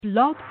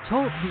Blog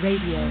Talk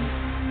Radio.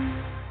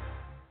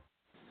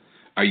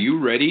 Are you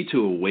ready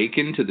to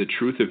awaken to the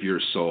truth of your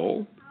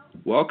soul?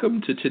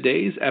 Welcome to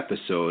today's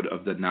episode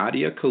of the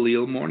Nadia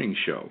Khalil Morning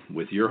Show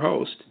with your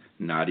host,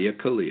 Nadia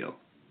Khalil.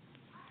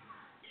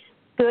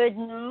 Good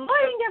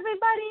morning,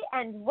 everybody,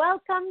 and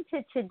welcome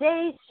to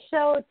today's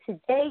show.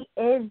 Today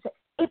is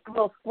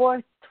April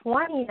 4th,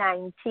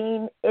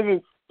 2019. It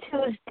is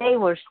Tuesday.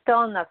 We're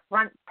still in the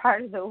front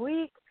part of the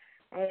week,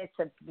 and it's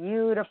a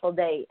beautiful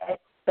day.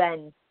 It's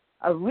been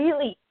a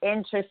really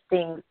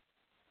interesting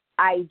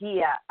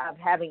idea of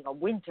having a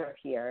winter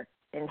here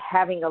and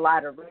having a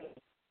lot of rain,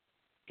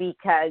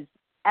 because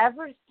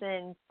ever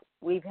since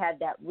we've had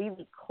that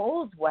really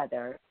cold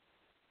weather,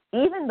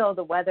 even though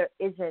the weather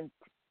isn't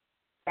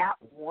that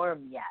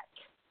warm yet,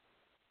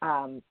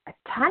 a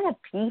ton of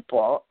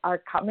people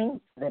are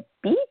coming to the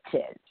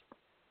beaches.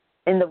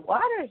 And the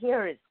water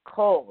here is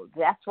cold.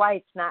 That's why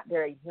it's not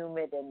very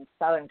humid in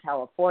Southern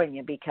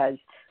California, because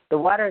the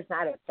water is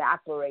not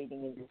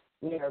evaporating in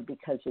here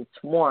because it's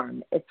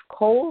warm. It's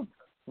cold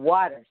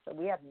water, so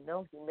we have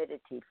no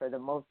humidity for the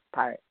most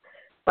part.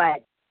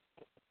 But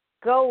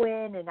go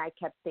in, and I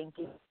kept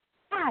thinking,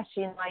 gosh,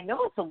 I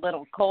know it's a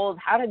little cold.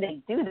 How do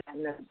they do that?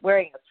 And I'm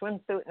wearing a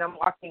swimsuit, and I'm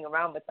walking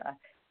around with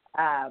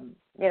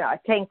a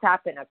tank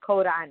top and a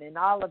coat on and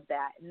all of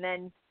that. And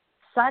then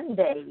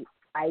Sunday,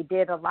 I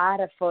did a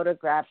lot of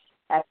photographs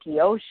at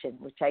the ocean,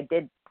 which I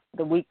did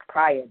the week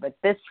prior. But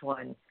this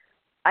one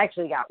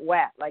actually got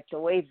wet. Like, the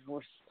waves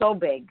were so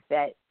big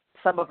that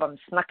some of them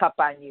snuck up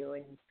on you,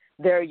 and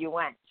there you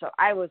went. So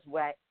I was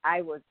wet.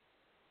 I was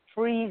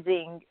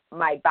freezing.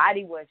 My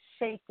body was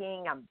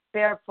shaking. I'm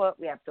barefoot.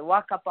 We have to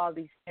walk up all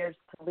these stairs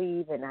to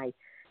leave. And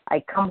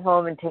I come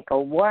home and take a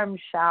warm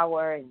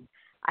shower. And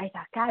I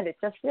thought, God, it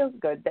just feels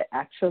good to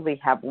actually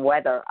have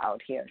weather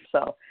out here.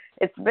 So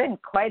it's been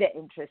quite an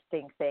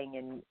interesting thing.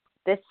 And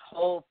this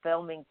whole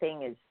filming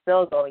thing is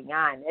still going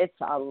on. It's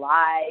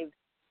alive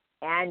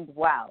and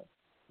well.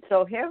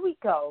 So here we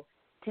go.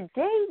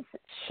 Today's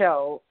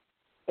show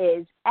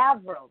is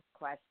Avril's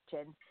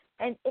question,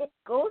 and it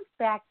goes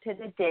back to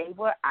the day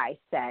where I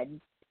said,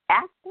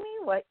 ask me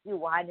what you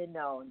want to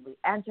know. And we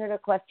answered a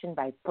question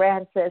by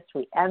Francis,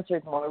 we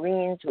answered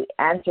Maureen's, we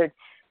answered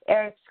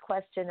Eric's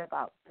question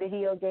about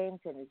video games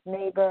and his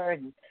neighbor,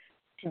 and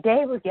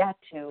today we get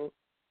to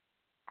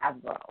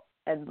Avril.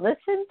 And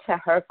listen to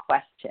her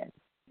question.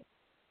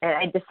 And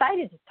I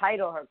decided to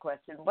title her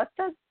question, what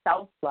does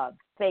self-love,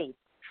 faith,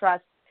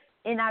 trust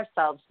in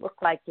ourselves look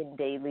like in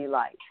daily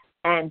life?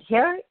 And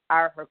here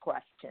are her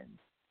questions.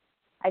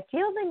 I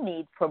feel the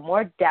need for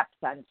more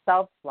depth on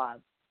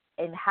self-love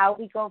and how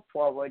we go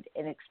forward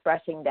in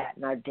expressing that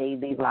in our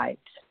daily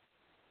lives.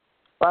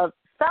 Well,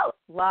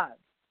 self-love,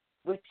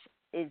 which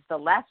is the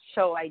last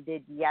show I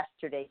did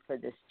yesterday for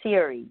this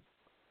series,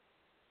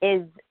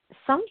 is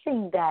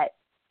something that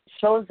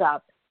shows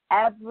up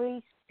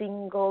every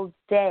single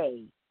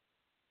day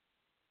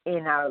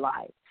in our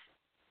lives.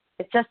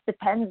 It just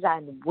depends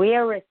on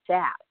where it's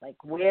at,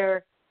 like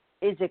where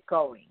is it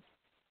going?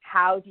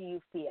 How do you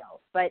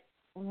feel? But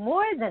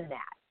more than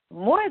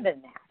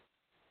that,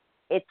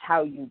 it's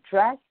how you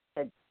dress,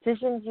 the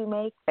decisions you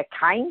make, the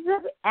kinds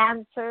of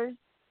answers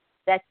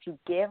that you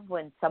give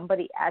when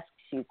somebody asks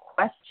you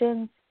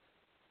questions.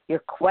 Your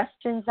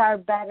questions are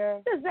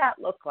better. What does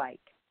that look like?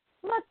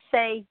 Let's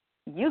say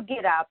you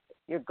get up,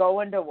 you're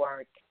going to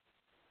work,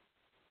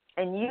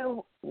 and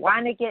you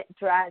want to get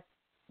dressed,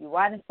 you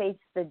want to face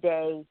the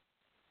day,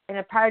 and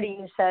a part of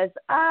you says,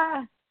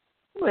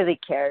 who really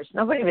cares?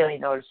 Nobody really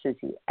notices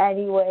you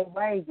anyway.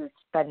 Why are you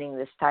spending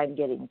this time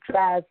getting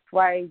dressed?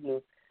 Why are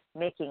you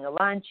making a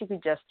lunch? You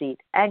could just eat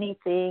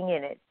anything,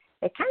 and it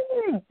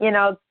kind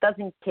of,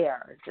 doesn't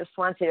care. It just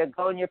wants you to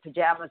go in your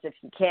pajamas if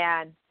you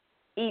can,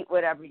 eat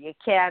whatever you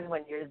can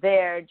when you're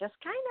there, just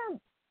kind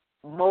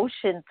of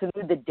motion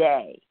through the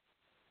day.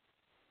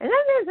 And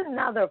then there's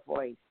another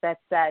voice that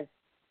says,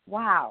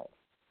 wow,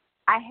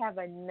 I have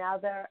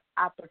another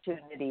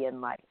opportunity in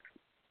life,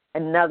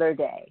 another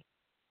day.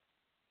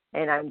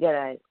 And I'm going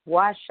to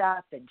wash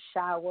up and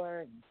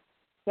shower and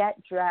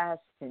get dressed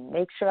and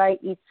make sure I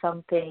eat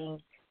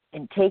something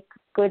and take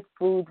good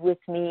food with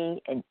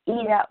me and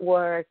eat at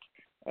work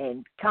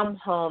and come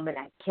home. And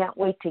I can't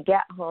wait to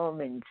get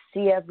home and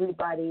see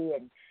everybody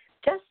and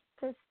just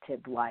this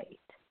light.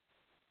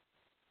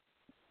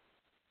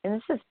 And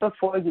this is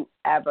before you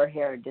ever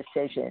hear a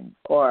decision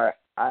or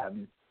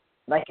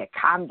like a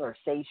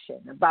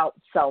conversation about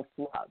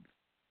self-love.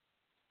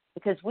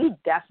 Because we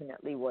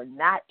definitely were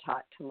not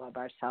taught to love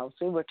ourselves.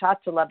 We were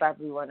taught to love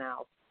everyone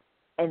else.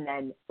 And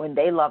then when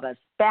they love us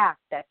back,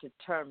 that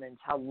determines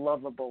how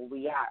lovable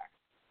we are.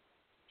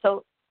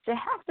 So to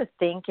have to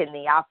think in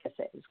the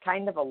opposite is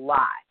kind of a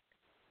lot.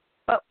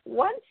 But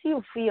once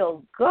you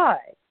feel good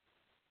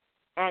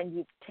and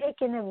you've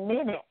taken a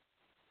minute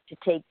to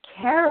take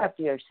care of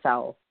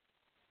yourself,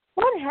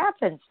 what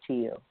happens to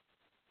you?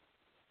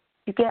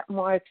 You get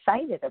more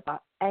excited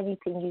about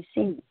anything you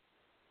see.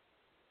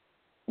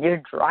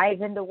 You're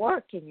driving to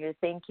work and you're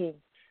thinking,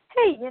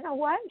 hey, you know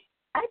what?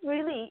 I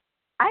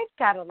I've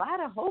got a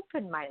lot of hope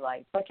in my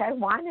life. Like, I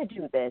want to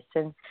do this,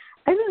 and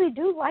I really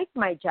do like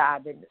my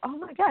job. And, oh,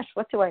 my gosh,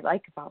 what do I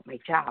like about my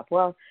job?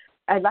 Well,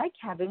 I like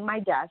having my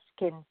desk,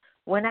 and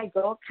when I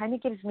go, it kind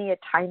of gives me a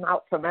time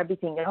out from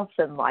everything else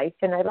in life,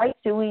 and I like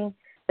doing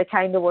the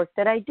kind of work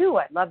that I do.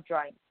 I love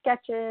drawing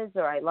sketches,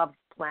 or I love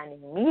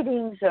planning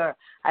meetings, or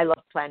I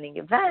love planning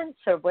events,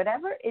 or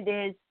whatever it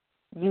is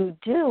you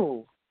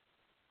do,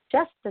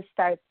 just to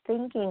start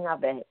thinking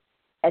of it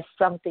as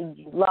something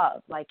you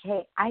love. Like,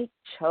 hey, I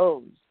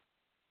chose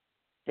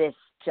this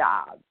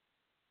job.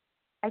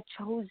 I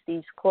chose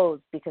these clothes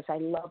because I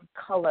love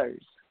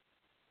colors.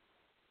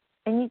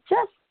 And you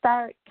just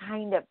start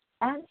kind of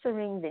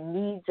answering the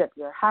needs of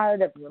your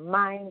heart, of your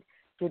mind.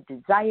 Your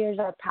desires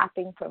are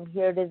popping from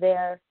here to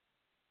there.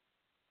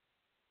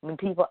 When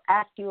people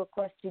ask you a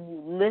question,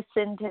 you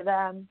listen to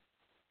them.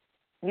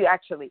 You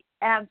actually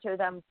answer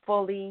them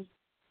fully.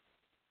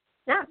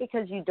 Not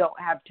because you don't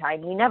have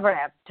time. We never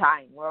have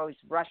time. We're always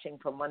rushing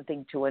from one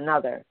thing to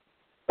another.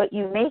 But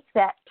you make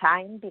that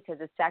time because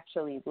it's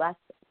actually less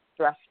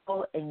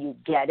stressful and you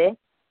get it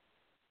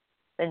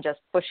than just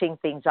pushing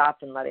things off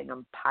and letting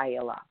them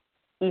pile up,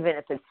 even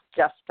if it's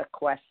just a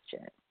question.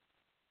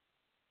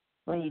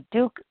 When you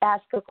do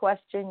ask a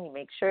question, you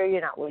make sure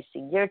you're not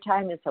wasting your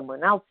time and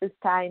someone else's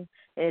time,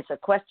 and it's a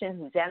question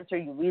whose answer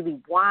you really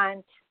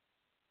want.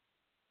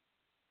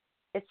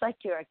 It's like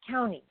you're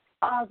accounting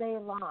all day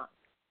long.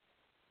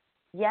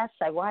 Yes,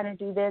 I want to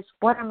do this.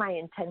 What are my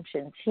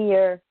intentions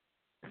here?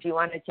 If you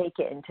want to take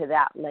it into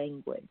that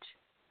language.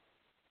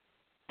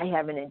 I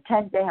have an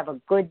intent to have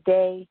a good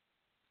day.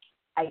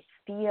 I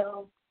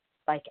feel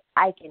like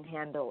I can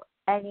handle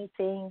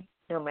anything,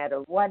 no matter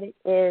what it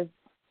is.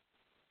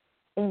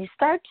 And you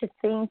start to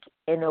think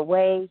in a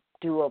way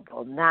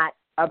doable, not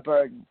a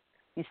burden.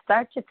 You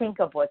start to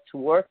think of what's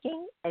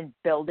working and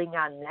building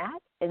on that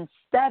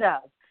instead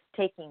of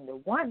taking the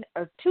one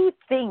or two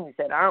things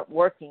that aren't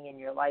working in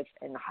your life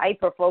and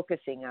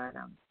hyper-focusing on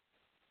them.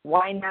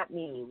 Why not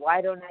me?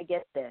 Why don't I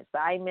get this?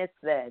 I miss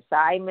this.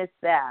 I miss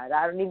that.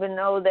 I don't even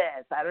know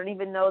this. I don't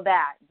even know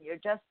that. You're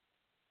just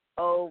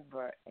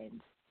over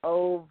and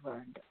over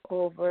and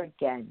over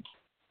again.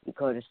 You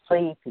go to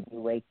sleep and you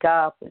wake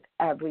up with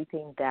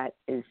everything that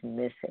is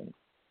missing.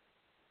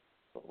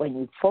 But when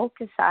you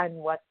focus on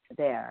what's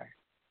there,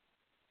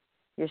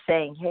 you're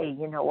saying, hey,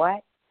 you know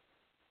what?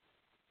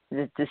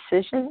 The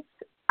decisions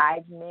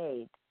I've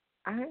made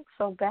aren't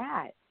so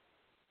bad.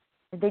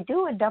 And they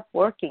do end up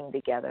working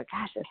together.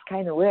 Gosh, it's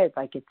kind of weird.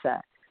 Like it's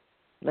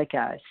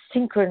a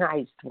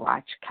synchronized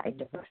watch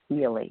kind of a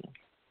feeling.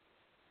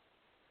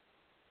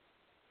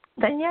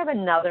 Then you have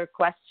another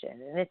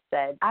question, and it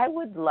said, I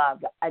would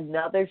love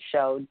another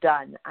show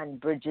done on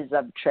bridges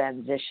of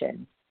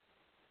transition.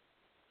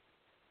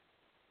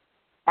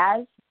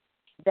 As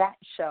that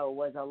show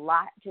was a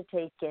lot to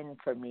take in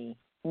for me,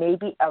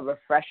 maybe a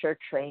refresher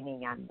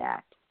training on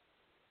that.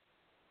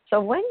 So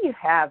when you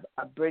have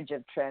a bridge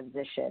of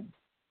transition,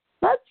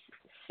 let's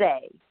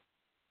say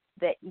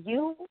that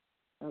you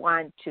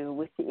want to,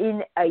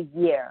 within a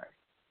year,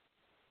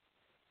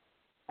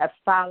 have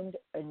found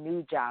a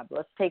new job.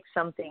 Let's take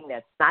something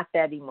that's not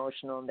that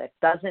emotional, that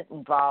doesn't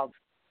involve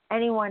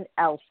anyone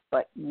else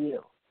but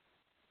you.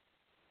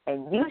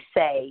 And you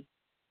say,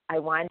 I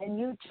want a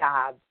new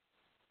job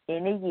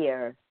in a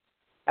year.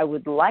 I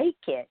would like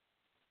it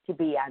to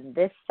be on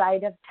this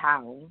side of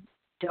town.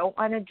 Don't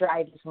want to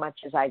drive as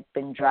much as I've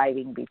been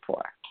driving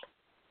before.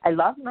 I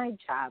love my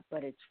job,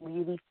 but it's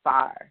really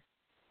far.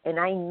 And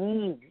I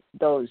need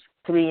those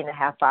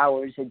 3.5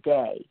 hours a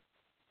day.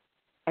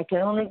 I can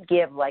only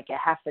give like a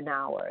half an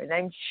hour. And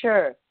I'm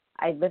sure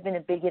I live in a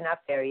big enough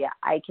area,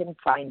 I can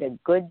find a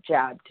good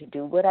job to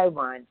do what I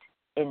want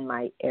in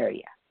my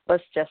area.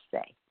 Let's just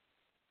say.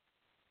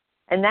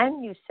 And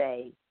then you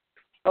say,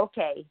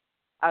 okay,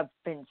 I've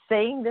been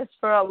saying this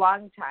for a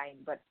long time,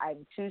 but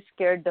I'm too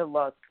scared to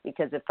look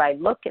because if I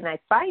look and I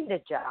find a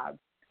job,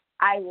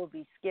 I will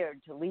be scared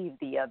to leave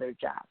the other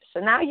job. So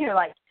now you're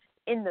like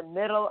in the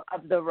middle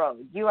of the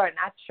road. You are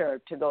not sure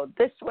to go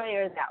this way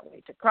or that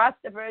way, to cross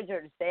the bridge or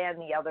to stay on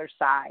the other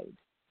side.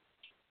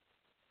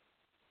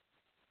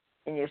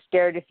 And you're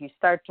scared if you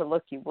start to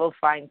look, you will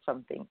find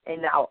something.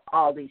 And now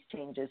all these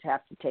changes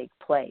have to take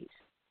place.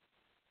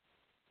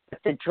 But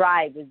the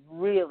drive is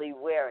really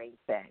wearing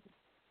thin.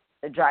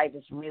 The drive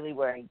is really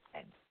wearing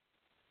thin.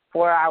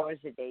 4 hours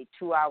a day,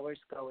 2 hours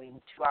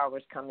going, 2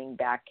 hours coming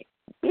back.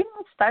 It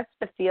starts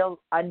to feel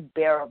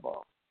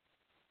unbearable.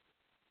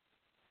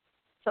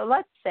 So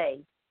let's say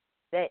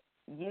that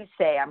you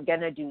say, I'm going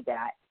to do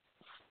that.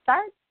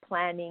 Start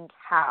planning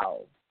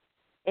how.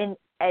 And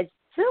as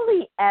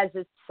silly as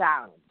it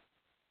sounds,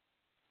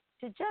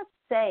 to just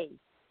say,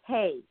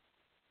 hey,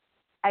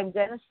 I'm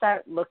going to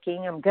start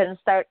looking, I'm going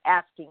to start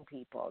asking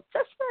people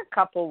just for a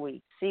couple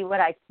weeks, see what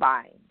I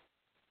find.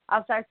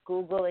 I'll start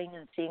Googling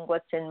and seeing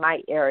what's in my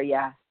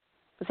area.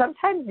 But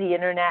sometimes the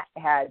internet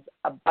has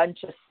a bunch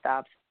of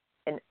stuff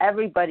and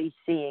everybody's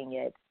seeing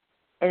it.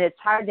 And it's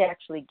hard to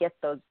actually get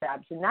those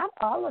jobs. And not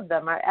all of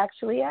them are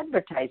actually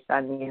advertised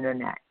on the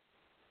internet.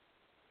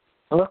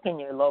 Look in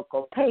your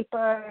local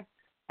paper.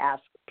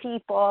 ask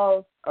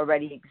people,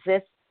 already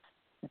exists,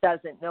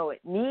 doesn't know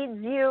it needs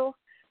you.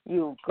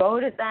 You go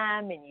to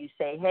them and you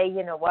say, hey,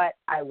 you know what?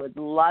 I would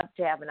love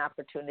to have an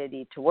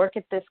opportunity to work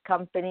at this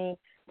company.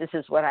 This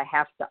is what I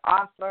have to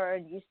offer.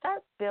 And you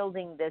start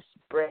building this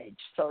bridge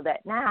so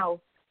that now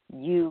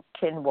you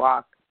can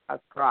walk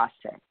across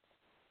it.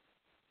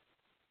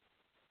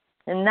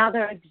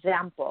 Another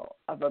example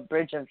of a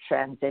bridge of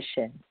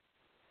transition.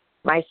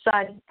 My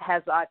son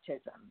has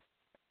autism.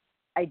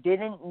 I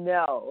didn't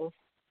know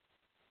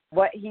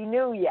what he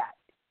knew yet.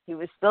 He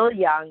was still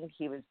young.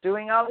 He was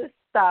doing all this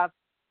stuff.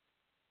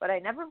 But I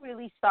never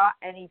really saw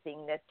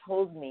anything that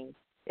told me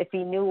if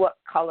he knew what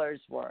colors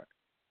were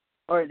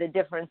or the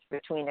difference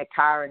between a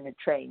car and a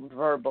train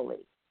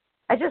verbally.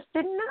 I just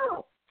didn't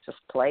know. Just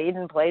played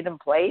and played and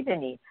played,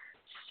 and he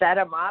set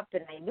him up,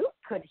 and I knew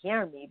he could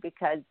hear me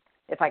because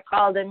if I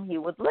called him, he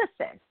would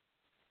listen.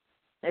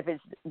 If his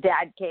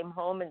dad came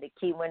home and the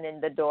key went in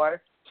the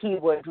door, he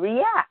would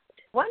react.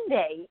 One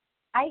day,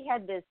 I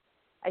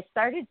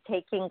started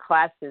taking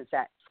classes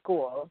at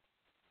school,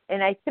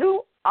 and I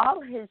threw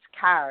all his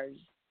cars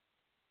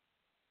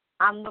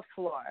on the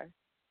floor,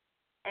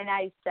 and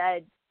I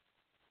said,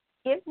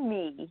 give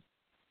me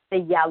the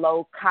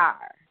yellow car.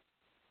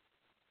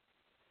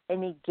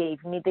 And he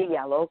gave me the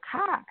yellow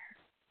car.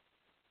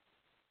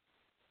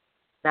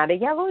 Not a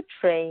yellow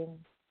train,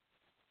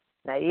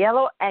 not a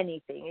yellow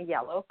anything, a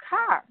yellow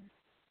car.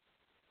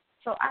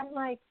 So I'm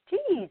like,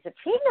 geez, if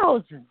he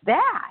knows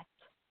that,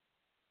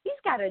 he's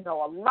got to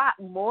know a lot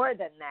more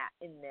than that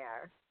in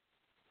there.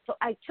 So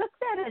I took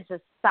that as a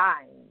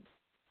sign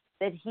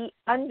that he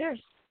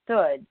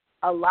understood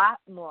a lot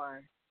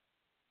more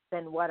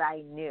than what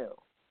I knew.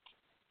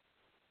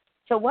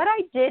 So what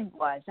I did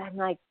was, I'm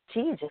like,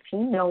 geez, if he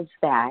knows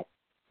that,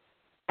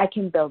 I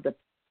can build a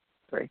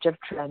bridge of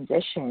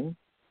transition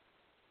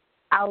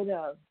out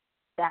of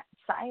that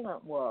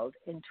silent world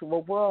into a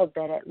world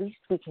that at least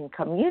we can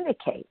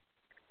communicate.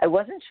 I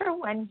wasn't sure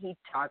when he'd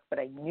talk, but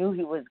I knew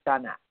he was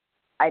gonna.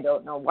 I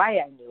don't know why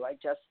I knew, I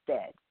just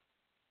did.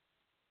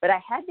 But I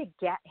had to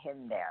get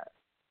him there.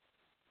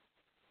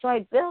 So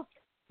I built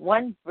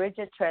one bridge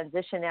of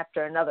transition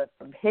after another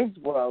from his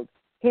world,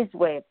 his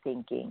way of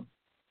thinking,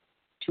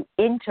 to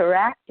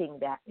interacting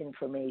that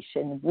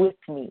information with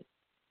me.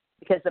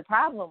 Because the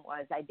problem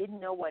was I didn't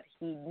know what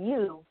he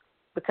knew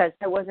because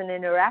I wasn't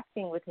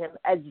interacting with him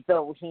as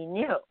though he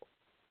knew.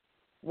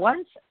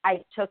 Once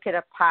I took it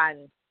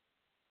upon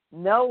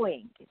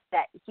knowing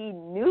that he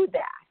knew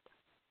that,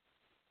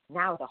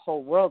 now the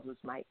whole world was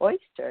my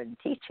oyster in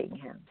teaching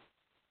him.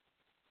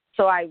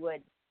 So I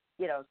would,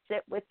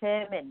 sit with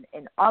him,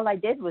 and all I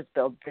did was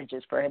build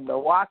bridges for him to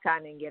walk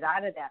on and get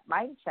out of that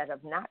mindset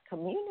of not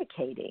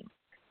communicating,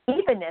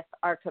 even if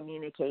our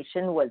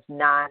communication was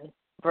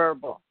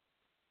non-verbal.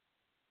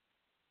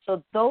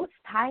 So those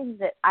times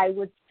that I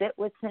would sit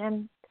with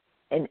him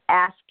and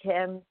ask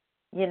him,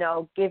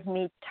 give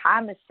me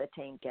Thomas the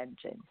tank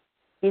engine,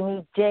 give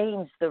me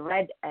James the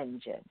red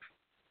engine,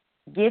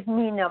 give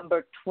me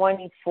number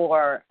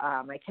 24,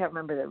 I can't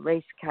remember the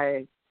race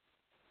car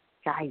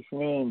guy's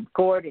name,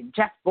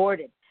 Jeff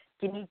Gordon.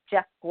 Give me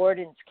Jeff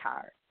Gordon's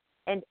car.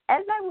 And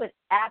as I would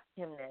ask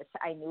him this,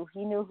 I knew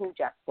he knew who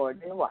Jeff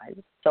Gordon was.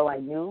 So I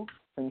knew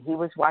when he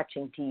was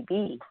watching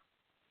TV,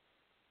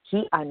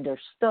 he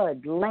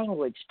understood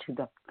language to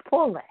the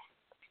fullest.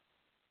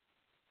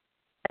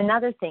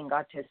 Another thing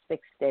autistics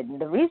did, and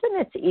the reason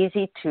it's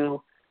easy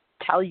to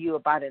tell you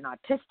about an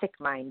autistic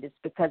mind is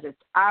because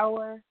it's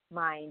our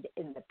mind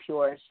in the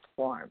purest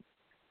form.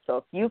 So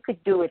if you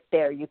could do it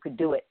there, you could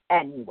do it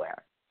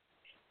anywhere.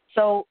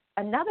 So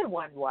another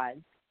one was,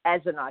 as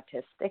an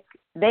autistic,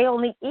 they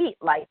only eat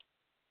like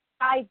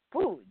 5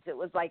 foods. It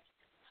was like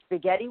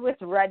spaghetti with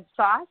red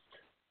sauce,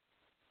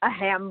 a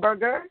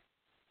hamburger,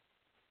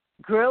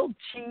 grilled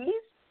cheese.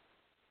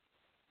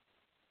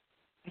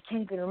 I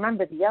can't even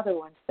remember the other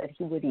ones that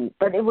he would eat.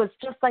 But it was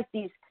just like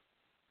these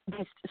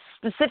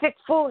specific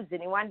foods,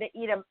 and he wanted to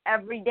eat them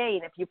every day.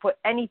 And if you put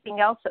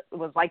anything else, it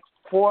was like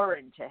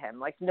foreign to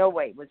him. Like, no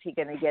way was he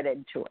going to get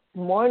into it.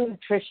 More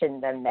nutrition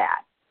than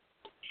that.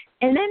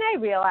 And then I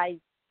realized,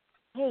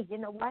 hey, you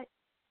know what?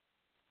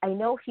 I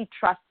know he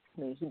trusts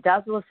me. He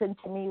does listen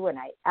to me when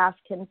I ask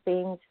him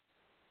things.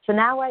 So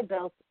now I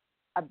built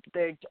a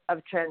bridge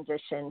of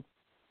transition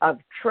of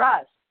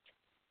trust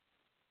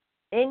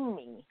in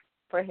me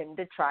for him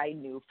to try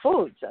new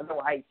foods.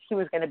 Otherwise, he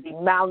was going to be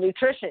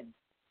malnutrition.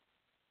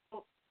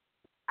 So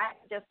I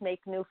just make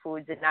new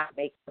foods and not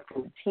make the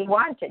foods he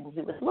wanted. And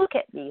he would look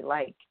at me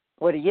like,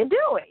 what are you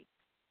doing?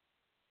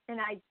 And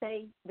I'd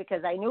say,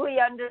 because I knew he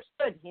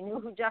understood. He knew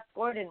who Jeff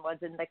Gordon was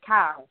in the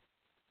car.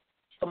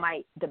 So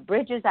the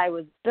bridges I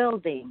was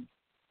building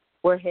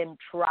were him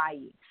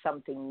trying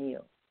something new.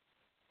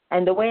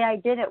 And the way I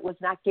did it was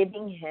not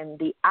giving him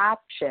the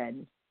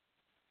option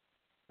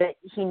that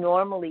he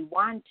normally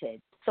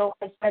wanted. So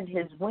I spread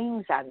his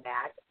wings on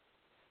that.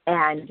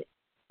 And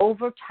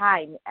over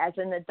time, as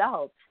an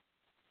adult,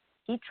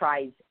 he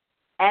tries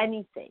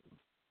anything.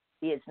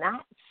 He is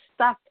not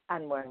stuck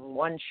on wearing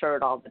one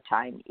shirt all the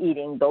time,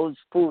 eating those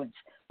foods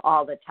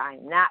all the time,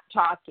 not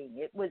talking.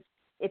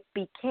 It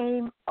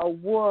became a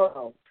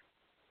world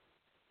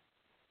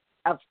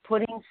of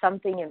putting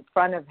something in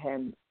front of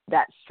him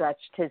that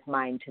stretched his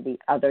mind to the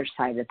other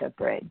side of the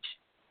bridge.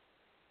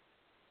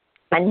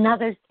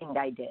 Another thing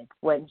I did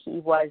when he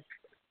was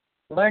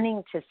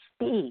learning to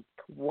speak,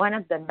 one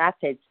of the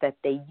methods that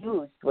they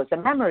used was a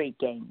memory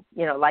game,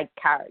 like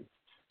cards.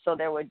 So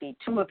there would be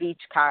 2 of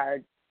each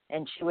card,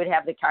 and she would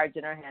have the cards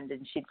in her hand,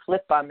 and she'd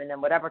flip them, and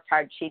then whatever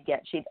card she'd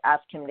get, she'd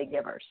ask him to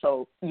give her.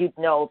 So you'd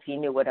know if he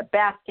knew what a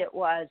basket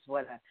was,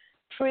 what a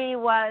tree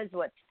was,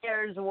 what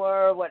stairs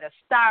were, what a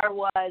star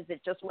was.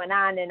 It just went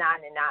on and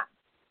on and on.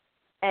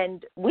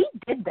 And we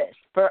did this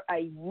for a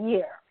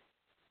year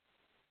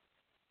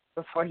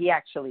before he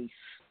actually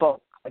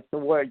spoke, like the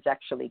words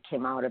actually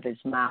came out of his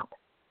mouth.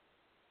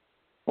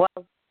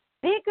 Well,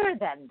 bigger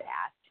than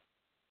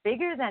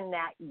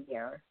that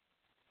year,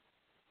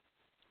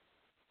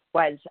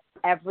 was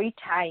every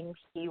time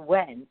he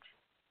went,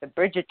 the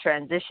bridge of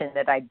transition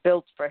that I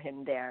built for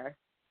him there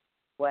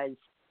was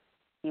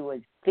he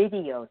was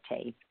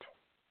videotaped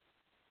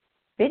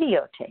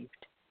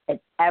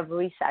at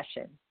every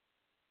session.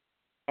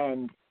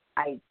 And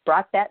I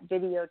brought that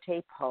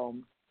videotape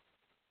home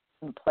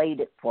and played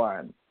it for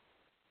him.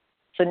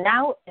 So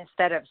now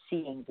instead of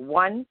seeing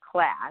one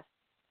class,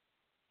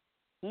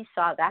 he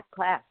saw that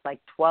class like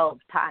 12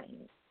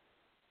 times.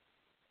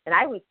 And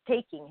I was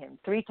taking him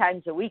 3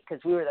 times a week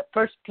because we were the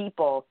first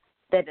people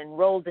that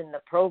enrolled in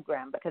the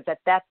program, because at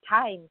that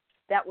time,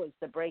 that was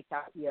the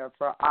breakout year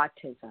for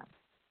autism.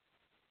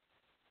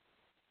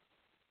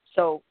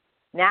 So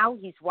now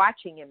he's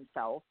watching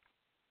himself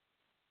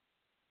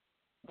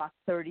about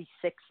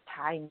 36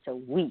 times a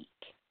week,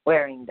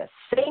 wearing the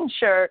same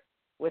shirt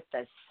with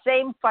the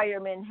same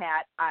fireman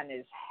hat on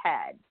his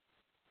head.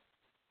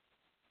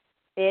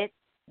 It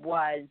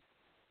was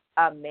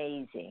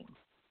amazing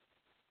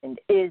and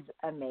is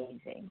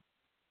amazing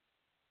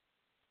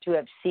to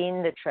have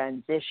seen the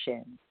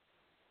transition,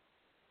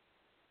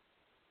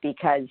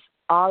 because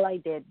all I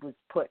did was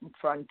put in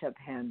front of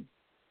him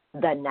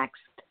the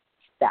next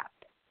step.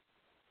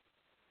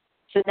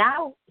 So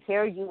now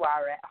here you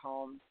are at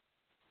home,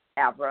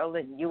 Avril,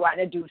 and you want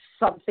to do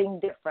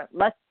something different.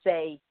 Let's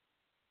say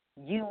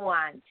you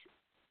want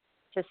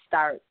to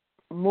start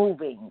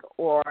moving,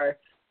 or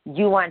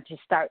you want to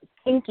start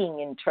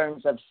thinking in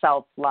terms of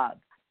self-love.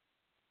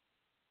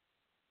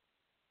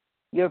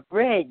 Your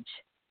bridge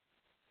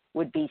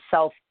would be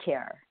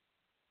self-care.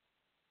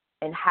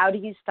 And how do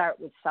you start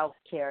with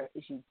self-care?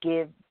 Is you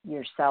give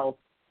yourself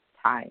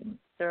time.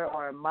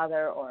 Or a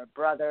mother or a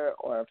brother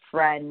or a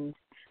friend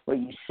where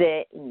you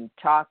sit and you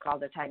talk all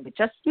the time, but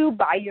just you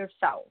by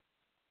yourself,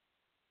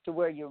 to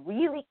where you're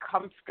really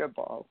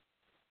comfortable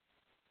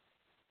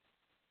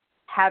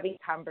having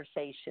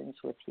conversations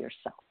with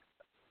yourself.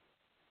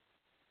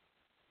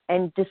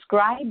 And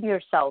describe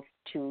yourself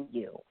to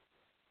you.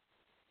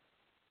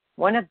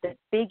 One of the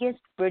biggest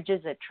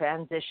bridges of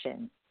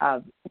transition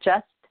of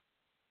just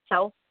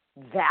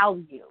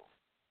self-value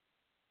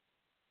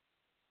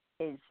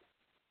is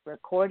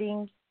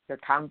recording your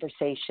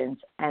conversations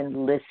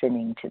and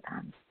listening to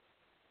them.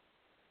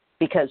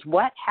 Because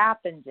what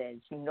happens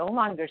is you no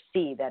longer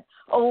see that,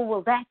 oh,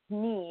 well, that's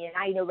me and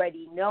I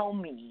already know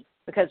me,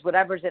 because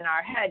whatever's in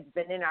our head has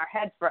been in our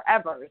head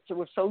forever. So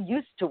we're so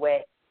used to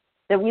it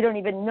that we don't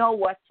even know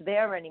what's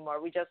there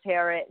anymore. We just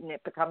hear it and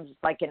it becomes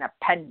like an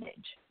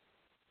appendage.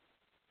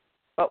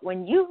 But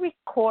when you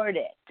record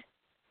it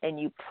and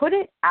you put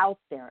it out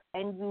there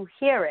and you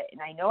hear it,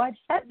 and I know I've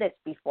said this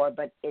before,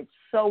 but it's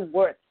so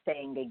worth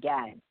saying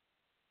again.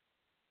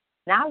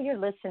 Now you're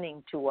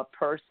listening to a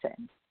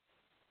person.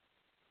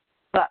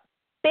 But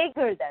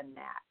bigger than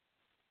that,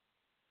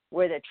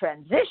 where the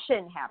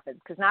transition happens,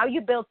 because now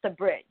you built the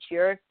bridge.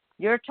 You're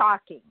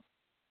talking,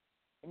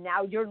 and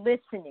now you're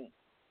listening.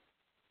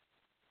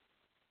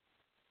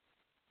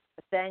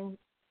 But then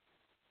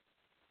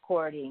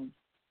recording.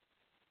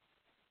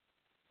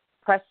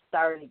 Press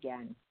start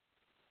again.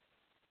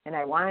 And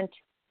I want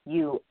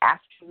you,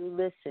 after you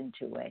listen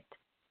to it,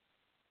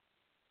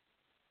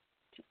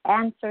 to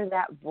answer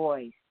that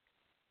voice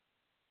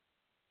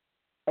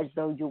as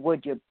though you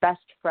would your best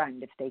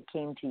friend if they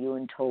came to you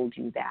and told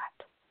you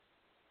that.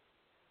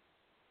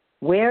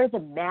 Where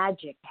the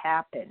magic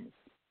happens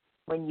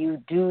when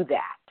you do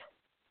that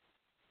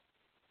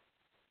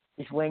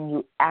is when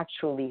you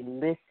actually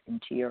listen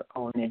to your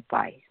own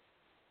advice.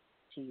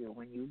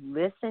 When you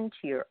listen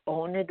to your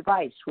own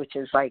advice, which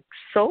is like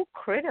so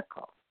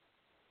critical,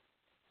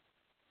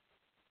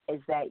 is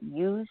that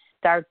you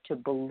start to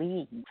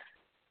believe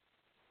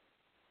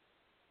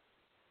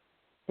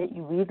that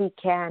you really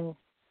can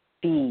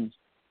be.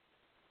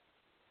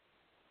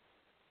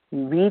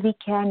 You really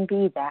can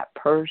be that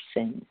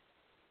person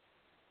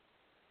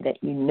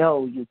that you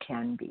know you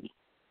can be,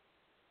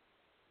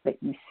 that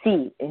you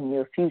see in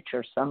your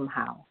future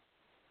somehow.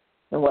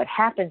 And what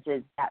happens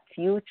is that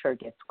future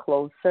gets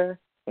closer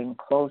and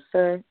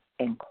closer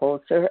and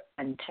closer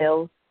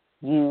until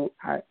you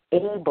are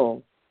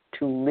able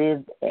to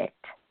live it.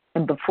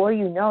 And before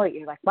you know it,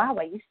 you're like, wow,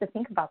 I used to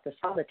think about this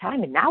all the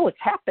time, and now it's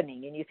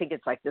happening. And you think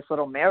it's like this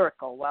little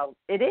miracle. Well,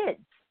 it is.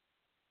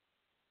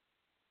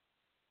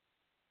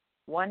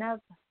 One of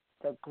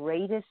the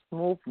greatest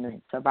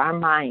movements of our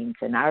minds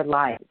and our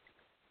lives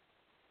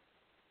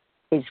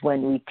is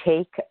when we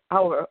take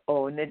our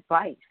own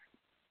advice.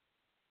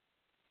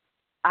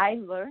 I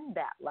learned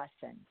that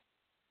lesson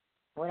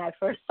when I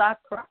first saw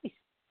Christ.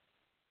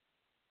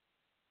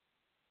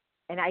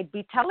 And I'd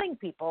be telling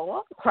people,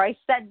 well, Christ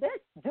said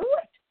this, do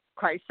it.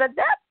 Christ said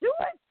that, do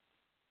it.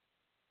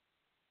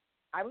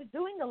 I was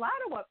doing a lot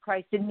of what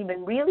Christ didn't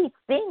even really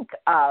think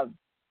of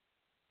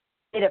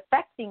it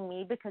affecting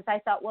me, because I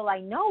thought, well,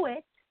 I know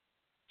it,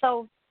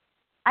 so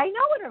I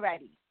know it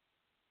already.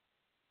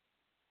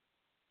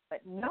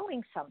 But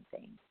knowing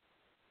something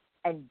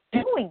and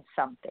doing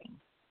something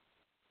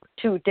are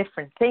two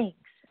different things.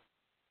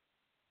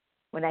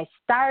 When I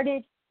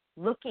started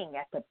looking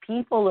at the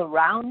people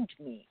around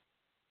me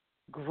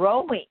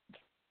growing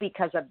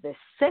because of this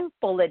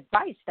simple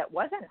advice that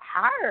wasn't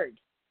hard,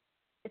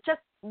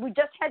 we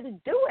just had to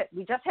do it.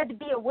 We just had to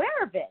be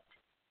aware of it.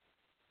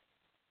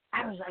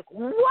 I was like,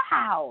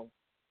 wow,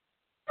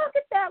 look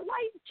at that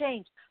life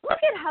change. Look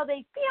at how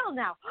they feel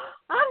now.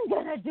 I'm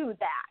going to do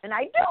that. And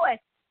I do it.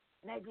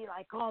 And I'd be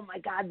like, oh, my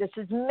God, this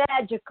is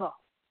magical.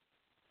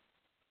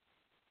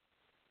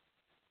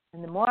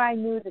 And the more I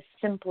knew, the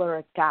simpler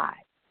it got.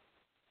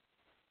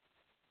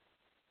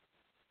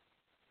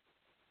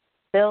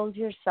 Build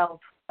yourself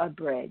a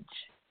bridge,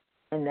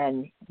 and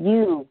then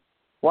you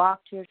walk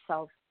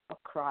yourself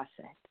across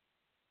it.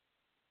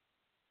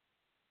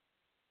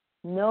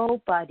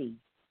 Nobody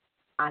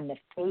on the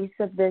face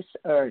of this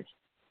earth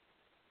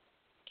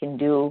can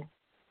do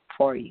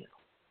for you.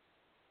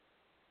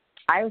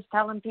 I was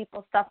telling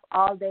people stuff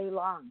all day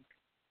long,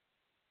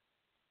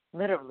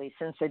 literally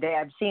since the day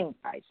I've seen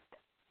Christ.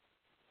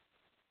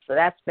 So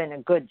that's been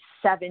a good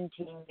 17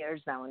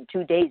 years now. In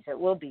 2 days, it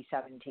will be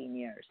 17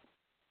 years.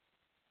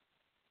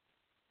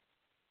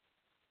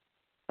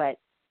 But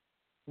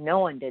no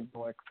one did the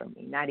work for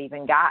me, not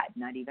even God,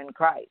 not even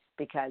Christ,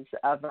 because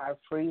of our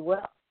free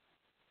will.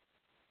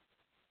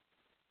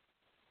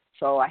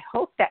 So I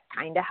hope that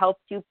kind of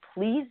helped you.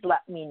 Please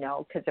let me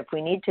know, because if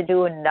we need to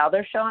do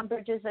another show on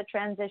Bridges of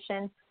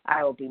Transition,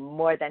 I will be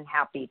more than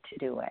happy to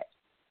do it.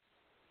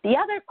 The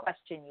other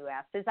question you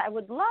asked is, I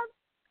would love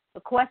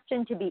a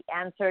question to be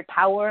answered: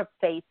 power of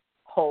faith,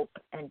 hope,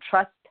 and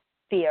trust,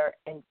 fear,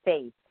 and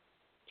faith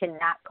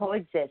cannot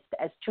coexist,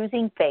 as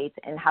choosing faith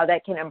and how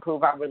that can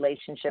improve our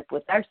relationship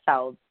with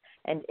ourselves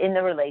and in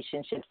the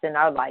relationships in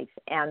our life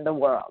and the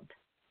world.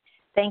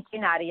 Thank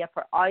you, Nadia,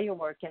 for all your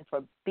work and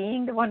for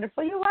being the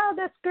wonderful you are.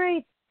 That's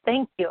great.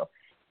 Thank you.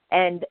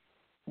 And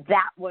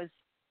that was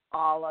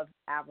all of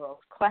Avril's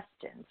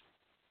questions.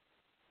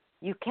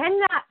 You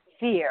cannot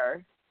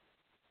fear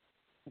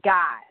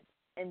God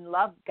and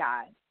love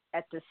God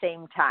at the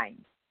same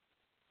time.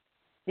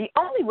 The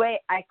only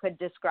way I could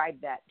describe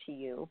that to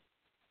you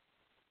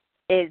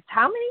is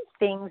how many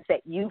things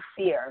that you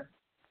fear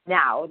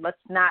now, let's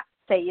not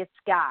say it's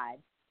God,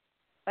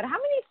 but how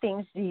many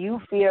things do you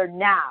fear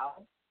now?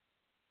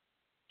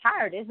 It's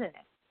hard, isn't it?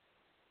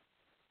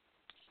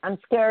 I'm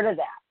scared of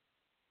that,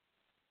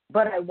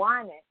 but I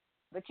want it,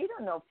 but you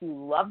don't know if you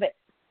love it.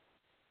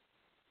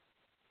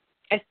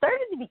 I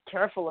started to be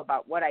careful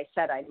about what I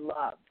said I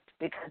loved,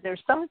 because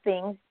there's some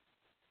things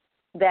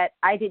that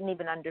I didn't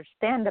even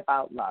understand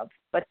about love,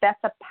 but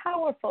that's a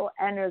powerful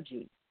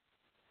energy.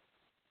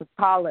 We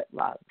call it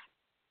love.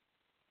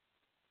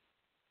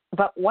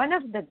 But one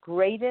of the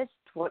greatest,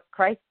 what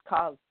Christ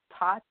calls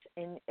taught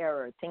in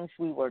error, things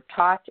we were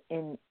taught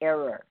in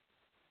error,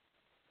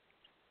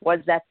 was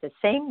that the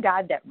same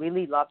God that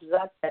really loves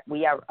us, that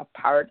we are a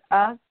part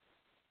of,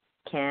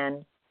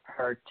 can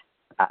hurt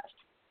us.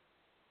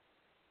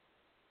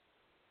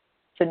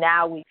 So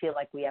now we feel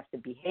like we have to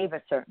behave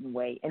a certain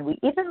way, and we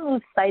even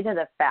lose sight of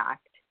the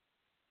fact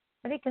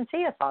that He can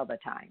see us all the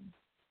time.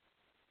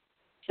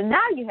 So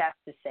now you have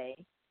to say,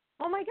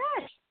 oh my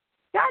gosh,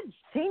 God's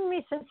seen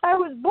me since I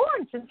was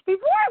born, since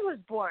before I was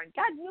born.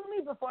 God knew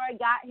me before I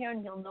got here,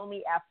 and He'll know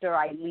me after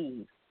I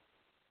leave.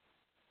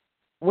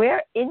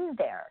 Where in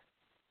there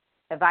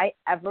have I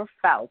ever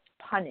felt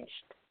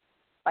punished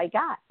by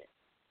God?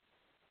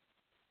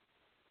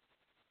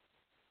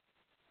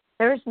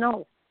 There is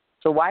no.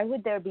 So why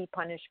would there be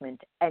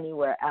punishment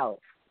anywhere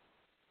else?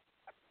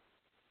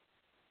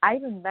 I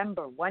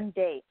remember one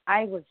day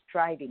I was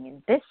driving,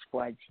 and this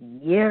was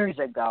years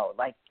ago.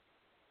 Like,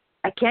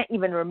 I can't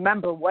even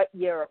remember what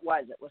year it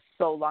was. It was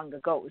so long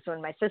ago. It was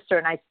when my sister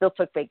and I still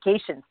took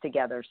vacations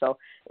together. So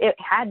it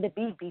had to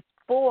be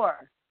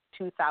before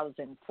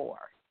 2004.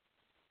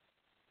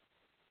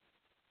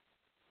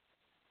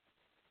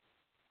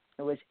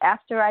 It was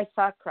after I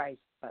saw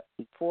Christ, but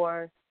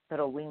before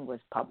Little Wing was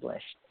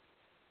published.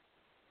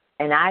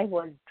 And I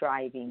was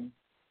driving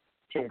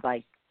to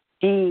like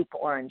deep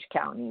Orange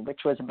County, which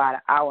was about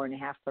an hour and a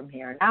half from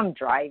here. And I'm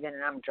driving,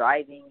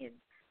 and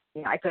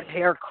you know, I could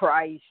hear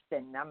Christ,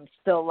 and I'm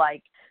still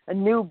like a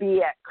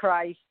newbie at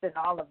Christ and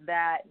all of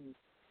that. And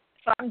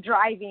so I'm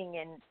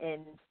driving,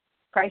 and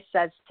Christ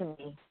says to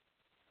me,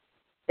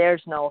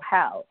 there's no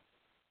hell.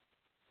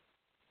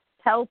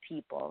 Tell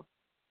people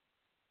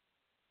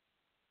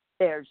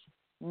there's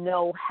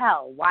no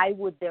hell. Why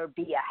would there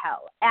be a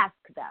hell? Ask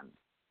them.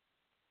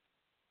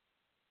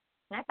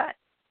 And I thought,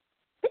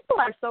 people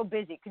are so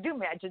busy. Could you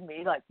imagine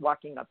me like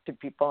walking up to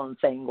people and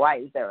saying, why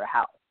is there a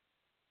hell?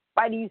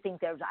 Why do you think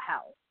there's a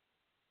hell?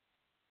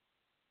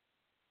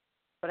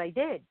 But I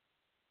did.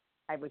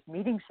 I was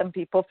meeting some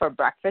people for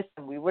breakfast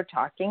and we were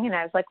talking and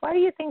I was like, why do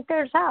you think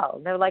there's hell?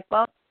 And they're like,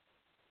 well,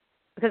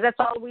 because that's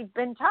all we've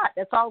been taught.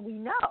 That's all we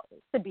know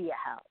to be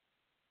a hell.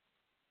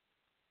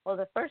 Well,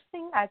 the first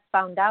thing I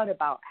found out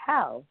about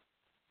hell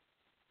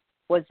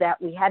was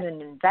that we had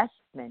an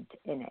investment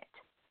in it.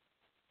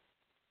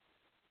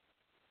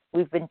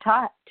 We've been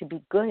taught to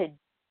be good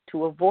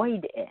to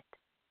avoid it.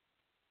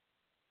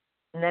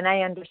 And then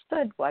I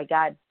understood why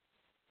God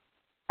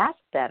asked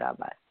that of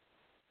us.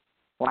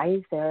 Why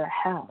is there a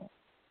hell?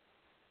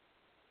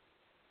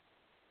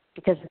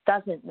 Because it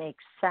doesn't make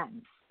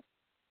sense.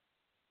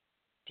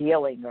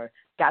 Dealing, or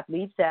God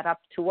leaves that up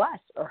to us,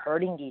 or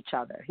hurting each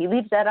other. He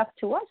leaves that up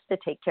to us to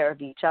take care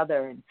of each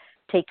other and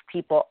take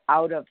people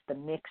out of the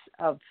mix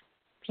of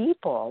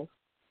people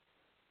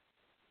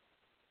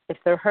if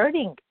they're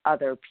hurting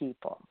other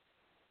people.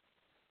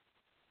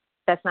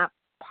 That's not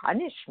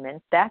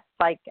punishment. That's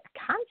like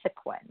a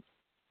consequence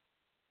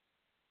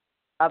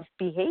of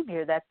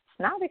behavior that's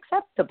not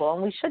acceptable,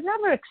 and we should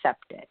never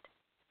accept it.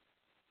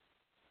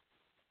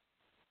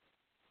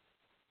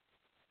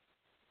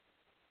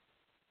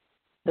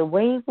 The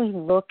way we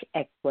look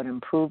at what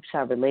improves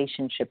our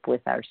relationship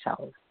with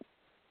ourselves.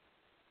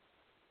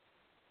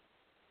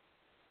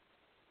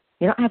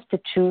 You don't have to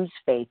choose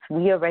faith.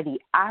 We already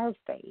are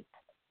faith.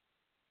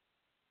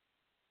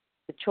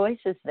 The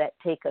choices that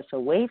take us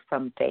away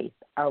from faith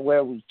are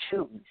where we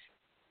choose.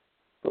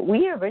 But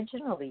we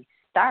originally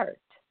start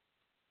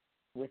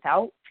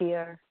without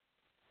fear,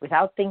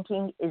 without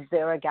thinking, is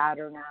there a God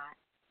or not?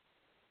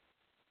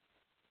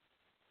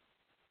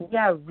 We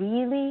are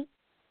really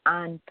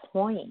on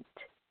point.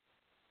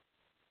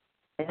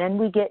 And then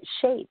we get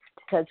shaped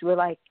because we're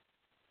like,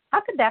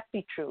 how could that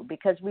be true?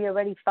 Because we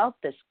already felt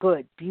this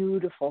good,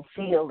 beautiful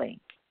feeling.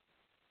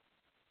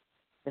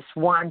 This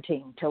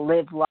wanting to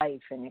live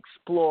life and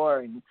explore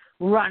and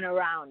run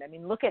around. I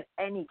mean, look at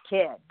any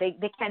kid. They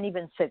can't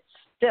even sit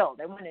still.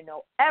 They want to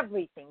know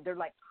everything. They're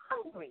like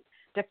hungry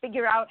to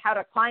figure out how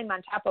to climb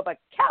on top of a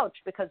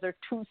couch because they're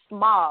too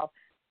small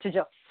to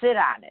just sit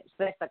on it. So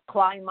they have to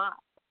climb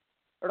up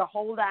or to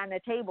hold on a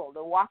table,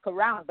 to walk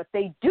around, but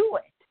they do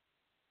it.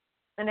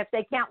 And if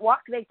they can't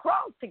walk, they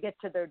crawl to get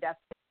to their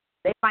destination.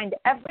 They find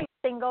every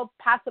single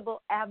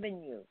possible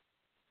avenue.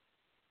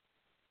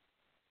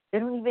 They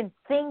don't even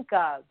think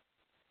of,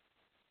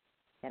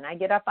 can I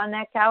get up on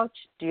that couch?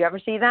 Do you ever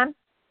see them?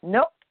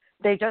 Nope.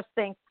 They just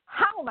think,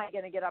 how am I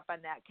going to get up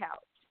on that couch?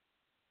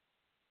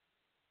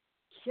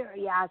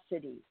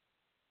 Curiosity.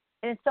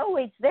 And it's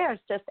always there.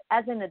 It's just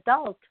as an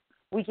adult,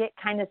 we get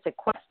kind of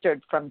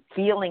sequestered from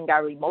feeling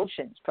our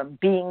emotions, from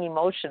being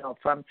emotional,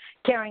 from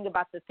caring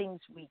about the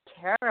things we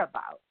care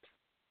about.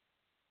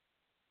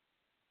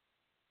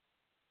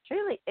 It's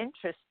really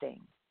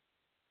interesting.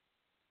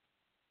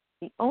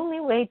 The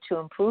only way to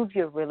improve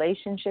your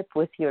relationship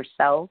with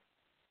yourself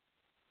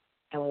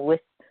and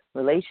with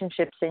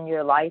relationships in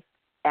your life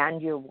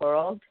and your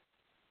world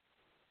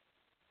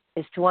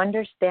is to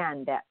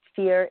understand that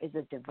fear is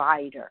a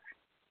divider.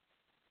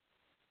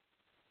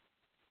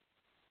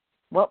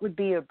 What would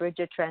be your bridge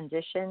of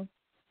transition?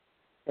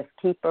 Just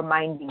keep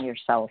reminding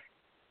yourself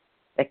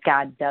that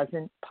God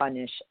doesn't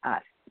punish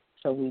us.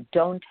 So we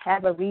don't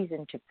have a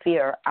reason to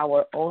fear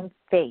our own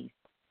faith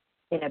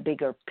in a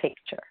bigger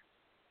picture.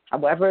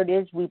 However it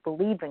is we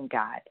believe in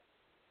God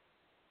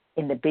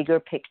in the bigger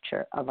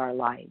picture of our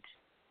lives.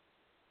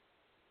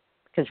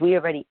 Because we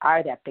already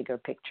are that bigger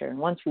picture. And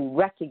once we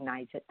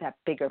recognize it, that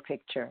bigger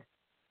picture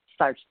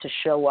starts to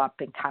show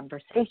up in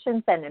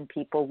conversations and in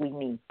people we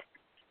meet.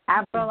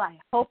 Avril, I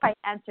hope I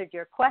answered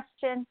your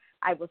question.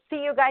 I will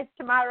see you guys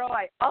tomorrow.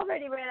 I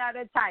already ran out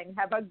of time.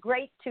 Have a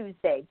great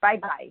Tuesday.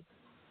 Bye-bye.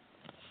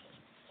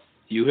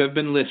 You have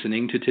been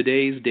listening to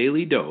today's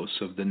daily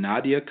dose of the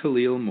Nadia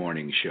Khalil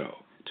Morning Show.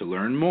 To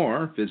learn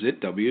more,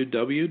 visit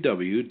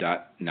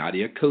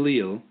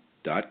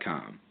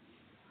www.nadiakhalil.com.